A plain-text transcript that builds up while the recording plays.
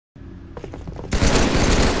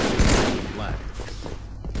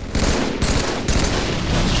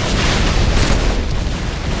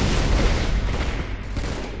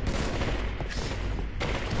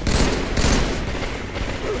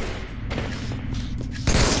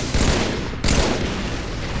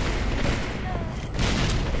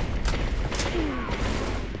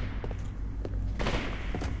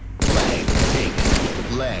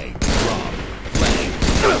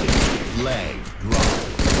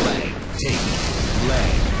taken.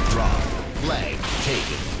 Flag drop. Flag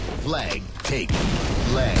taken. Flag taken.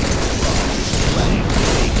 Flag drop. Flag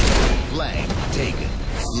taken. Flag taken.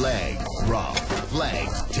 Flag drop. Flag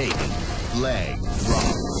taken. Flag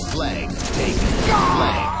drop. Flag taken.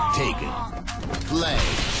 Flag taken. Flag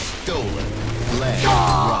stolen. Flag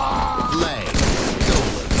drop. Flag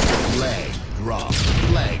stolen. Flag drop.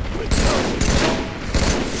 Flag recovered.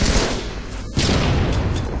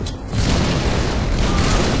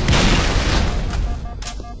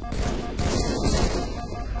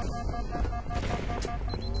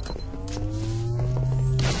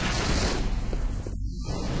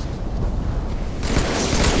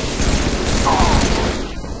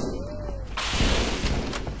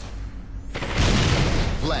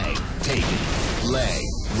 Flag taken. Flag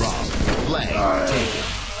drop. Flag taken.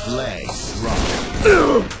 Flag drop.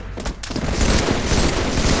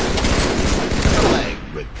 Flag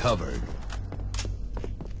recovered.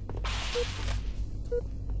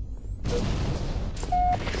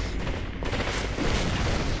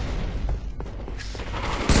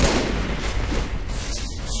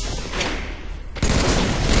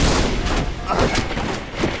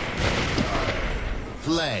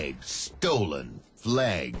 Flag stolen.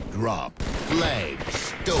 Flag drop. Flag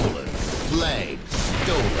stolen. Flag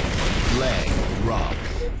stolen. Flag drop.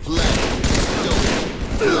 Flag stolen.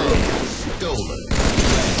 Flag stolen.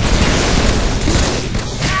 Flag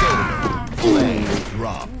stolen. Flag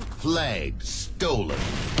drop. Flag stolen.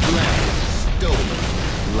 Flag stolen.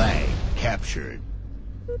 Flag captured.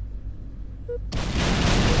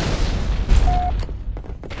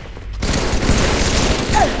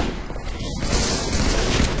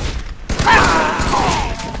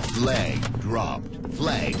 Flag dropped.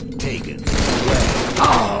 Flag taken. Flag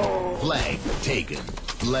dropped. Flag taken.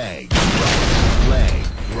 Flag dropped. Flag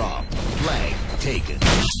dropped. Flag taken.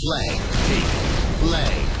 Flag taken.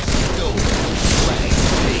 Flag stolen. Flag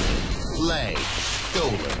taken. Flag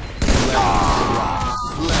stolen. Flag dropped.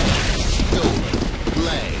 Flag stolen.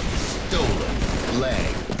 Flag stolen.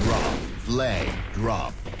 Flag dropped. Flag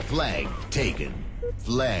dropped. Flag taken.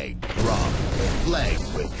 Flag dropped. Flag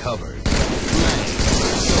recovered. Flag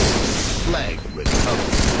stolen. Flag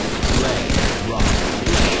recovered. Flag dropped.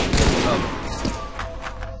 Flag recovered.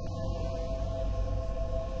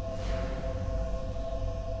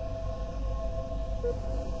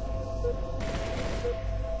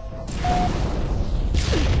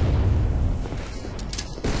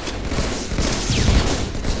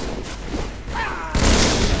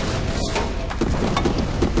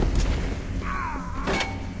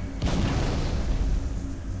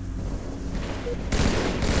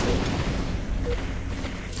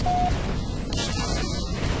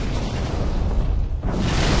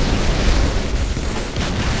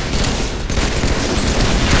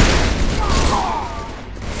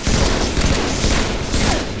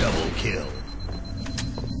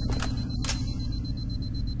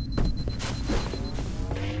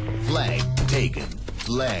 Flag taken.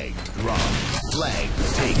 Flag dropped. Flag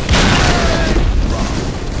taken. Flag dropped.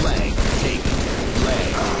 Flag taken.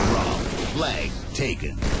 Flag dropped. Flag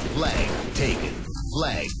taken. Flag taken.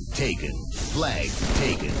 Flag taken. Flag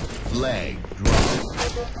taken. Flag dropped.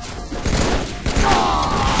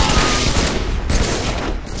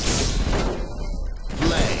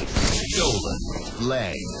 Flag stolen.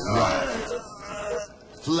 Flag dropped.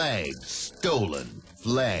 Flag stolen.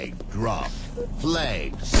 Flag dropped.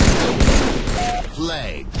 Flag stolen.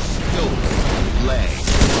 Flag stolen. Flag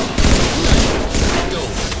dropped. Flag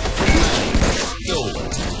stolen. Flag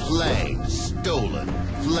stolen. Flag stolen.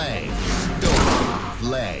 Flag stolen.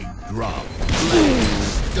 Flag dropped. Flag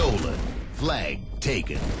stolen. Flag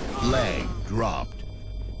taken. Flag dropped.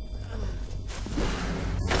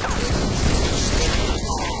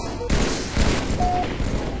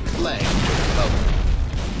 Flag recovered.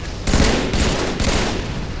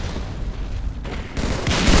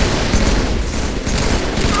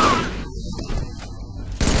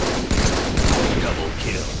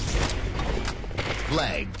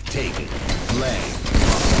 Flag taken. Flag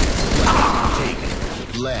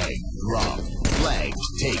dropped. Flag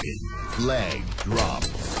taken. Flag dropped.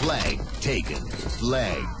 Flag taken.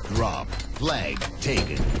 Flag dropped. Flag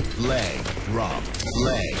taken. Flag dropped.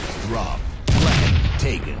 Flag dropped. Flag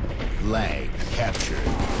taken. Flag captured.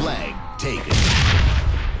 Flag taken.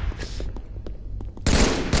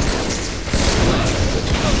 Flag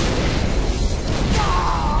recovered.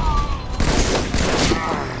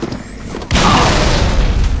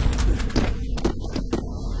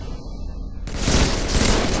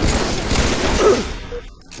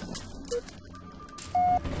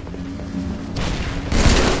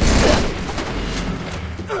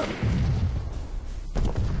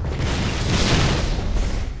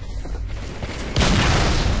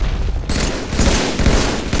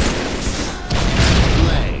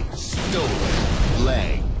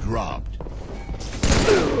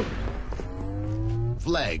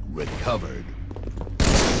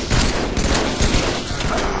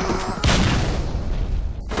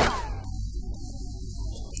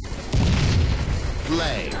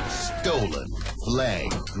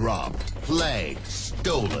 Flag dropped. Flag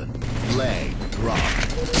stolen. Flag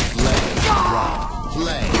dropped. Flag dropped.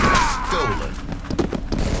 Flag stolen.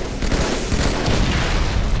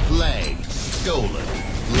 Flag stolen.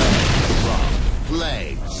 Flag dropped.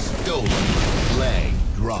 Flag stolen. Flag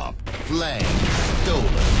dropped. Flag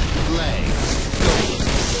stolen. Flag stolen.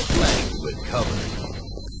 Flag recovered.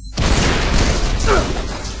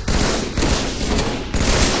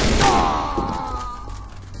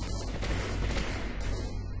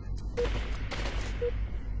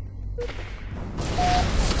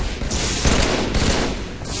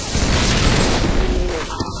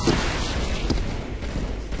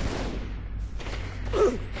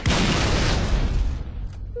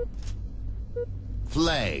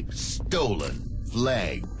 Flag stolen.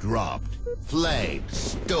 Flag dropped. Flag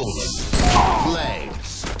stolen. Flag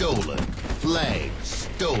stolen. Flag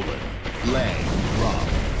stolen. Flag dropped.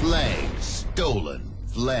 Flag stolen.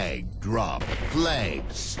 Flag dropped. Flag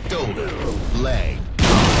stolen. Flag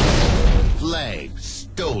dropped. Flag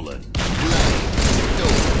stolen. Flag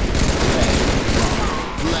stolen. Flag dropped.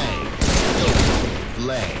 Flag stolen.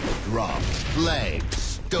 Flag dropped. Flag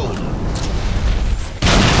stolen.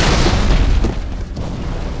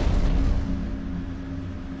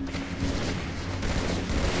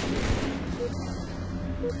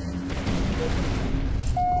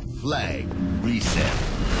 Flag reset.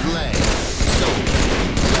 Flag stolen.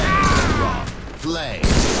 Flag dropped. Flag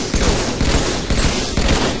stolen.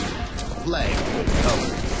 Flag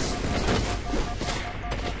recovered.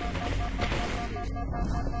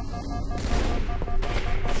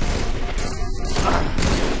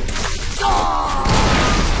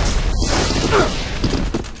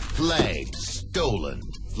 Flag stolen.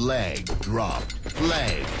 Flag dropped.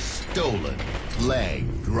 Flag stolen. Flag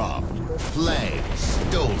dropped. Flag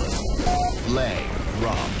stolen. Flag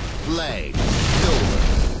dropped. Flag stolen.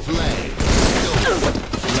 Flag stolen.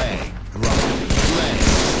 Flag dropped. Flag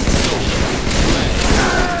stolen. Flag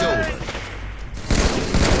stolen.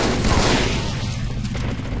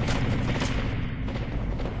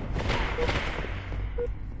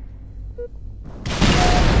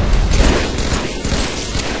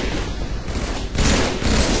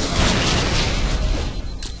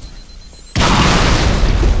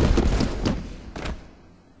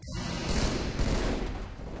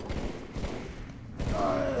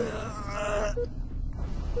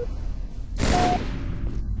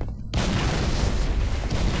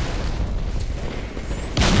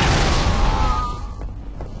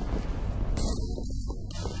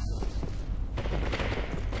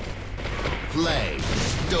 Flag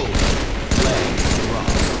stolen. Flag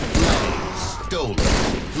dropped. Flag stolen.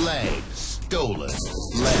 Flag stolen.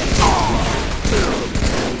 Flag dropped.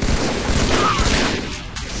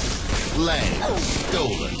 Flag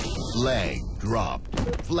stolen. Flag dropped.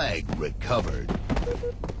 Flag recovered.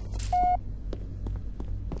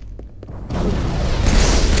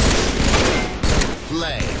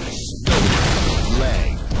 Flag stolen.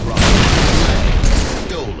 Flag dropped. Flag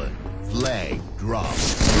stolen. Flag dropped.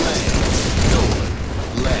 Flag stolen.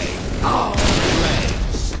 Flag. Flag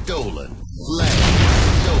stolen. Flag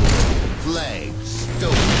stolen. Flag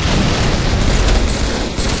stolen.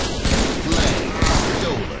 Flag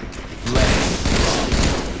stolen. Flag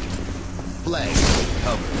dropped. Flag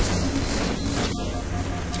recovered.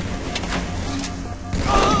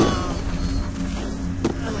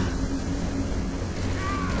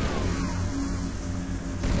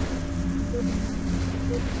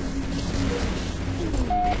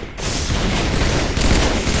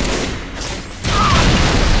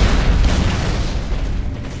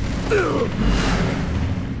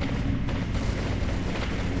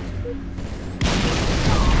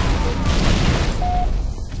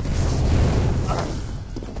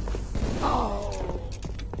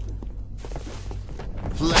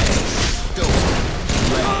 Flag stolen.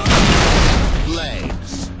 Flag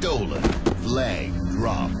stolen. Flag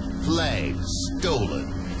dropped. Flag stolen.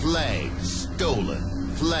 Flag stolen.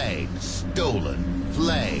 Flag stolen.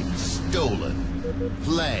 Flag stolen.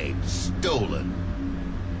 Flag stolen.